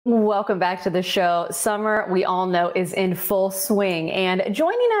Welcome back to the show. Summer, we all know, is in full swing. And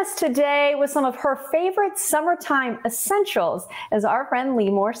joining us today with some of her favorite summertime essentials is our friend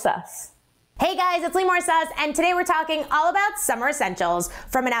Limor Suss. Hey guys, it's Limor Suss, and today we're talking all about summer essentials,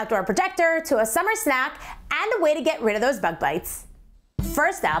 from an outdoor projector to a summer snack and a way to get rid of those bug bites.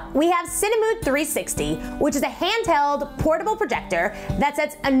 First up, we have Cinemood 360, which is a handheld, portable projector that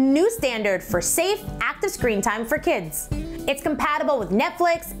sets a new standard for safe, active screen time for kids. It's compatible with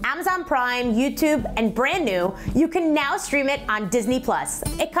Netflix, Amazon Prime, YouTube, and brand new, you can now stream it on Disney+.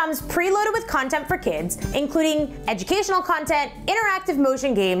 It comes preloaded with content for kids, including educational content, interactive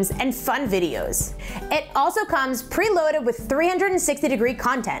motion games, and fun videos. It also comes preloaded with 360-degree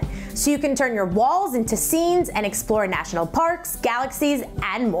content, so you can turn your walls into scenes and explore national parks, galaxies,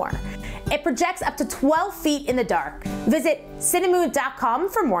 and more. It projects up to 12 feet in the dark. Visit cinemood.com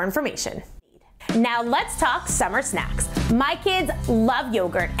for more information. Now let's talk summer snacks. My kids love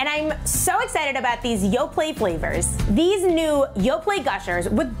yogurt, and I'm so excited about these Yoplait flavors. These new Yoplait Gushers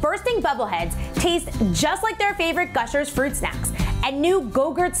with bursting bubble heads taste just like their favorite Gushers fruit snacks. And new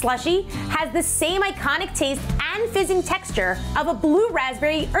Go-Gurt Slushie has the same iconic taste and fizzing texture of a blue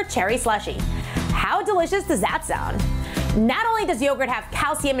raspberry or cherry slushie. How delicious does that sound? Not only does yogurt have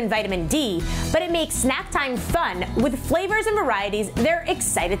calcium and vitamin D, but it makes snack time fun with flavors and varieties they're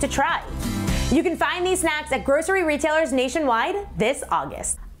excited to try. You can find these snacks at grocery retailers nationwide this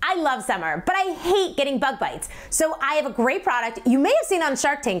August. I love summer, but I hate getting bug bites. So I have a great product you may have seen on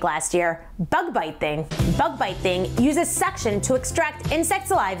Shark Tank last year, Bug Bite Thing. Bug Bite Thing uses suction to extract insect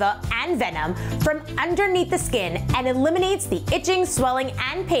saliva and venom from underneath the skin and eliminates the itching, swelling,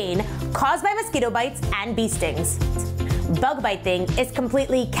 and pain caused by mosquito bites and bee stings. Bug Bite Thing is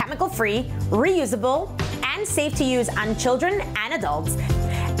completely chemical-free, reusable, and safe to use on children and adults.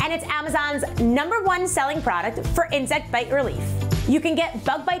 And it's Amazon's #1 selling product for insect bite relief. You can get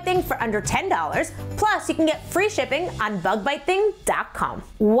Bug Bite Thing for under $10, plus you can get free shipping on bugbitething.com.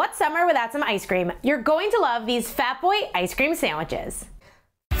 What's summer without some ice cream? You're going to love these Fat Boy ice cream sandwiches.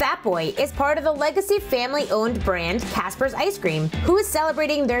 Fat Boy is part of the legacy family-owned brand Casper's Ice Cream, who is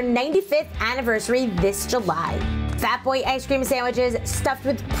celebrating their 95th anniversary this July. Fat Boy ice cream sandwiches stuffed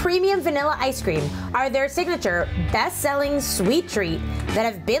with premium vanilla ice cream are their signature, best-selling sweet treat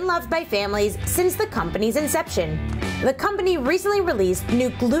that have been loved by families since the company's inception. The company recently released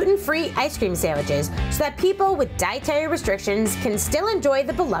new gluten-free ice cream sandwiches so that people with dietary restrictions can still enjoy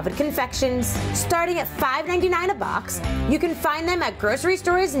the beloved confections. Starting at $5.99 a box, you can find them at grocery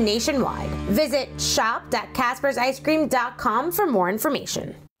stores nationwide. Visit shop.caspersicecream.com for more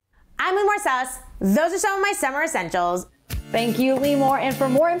information. I'm Limor Suss. Those are some of my summer essentials. Thank you, Limor. And for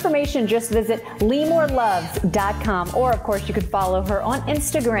more information, just visit limorloves.com. Or, of course, you could follow her on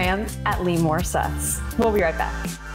Instagram at Limor Suss. We'll be right back.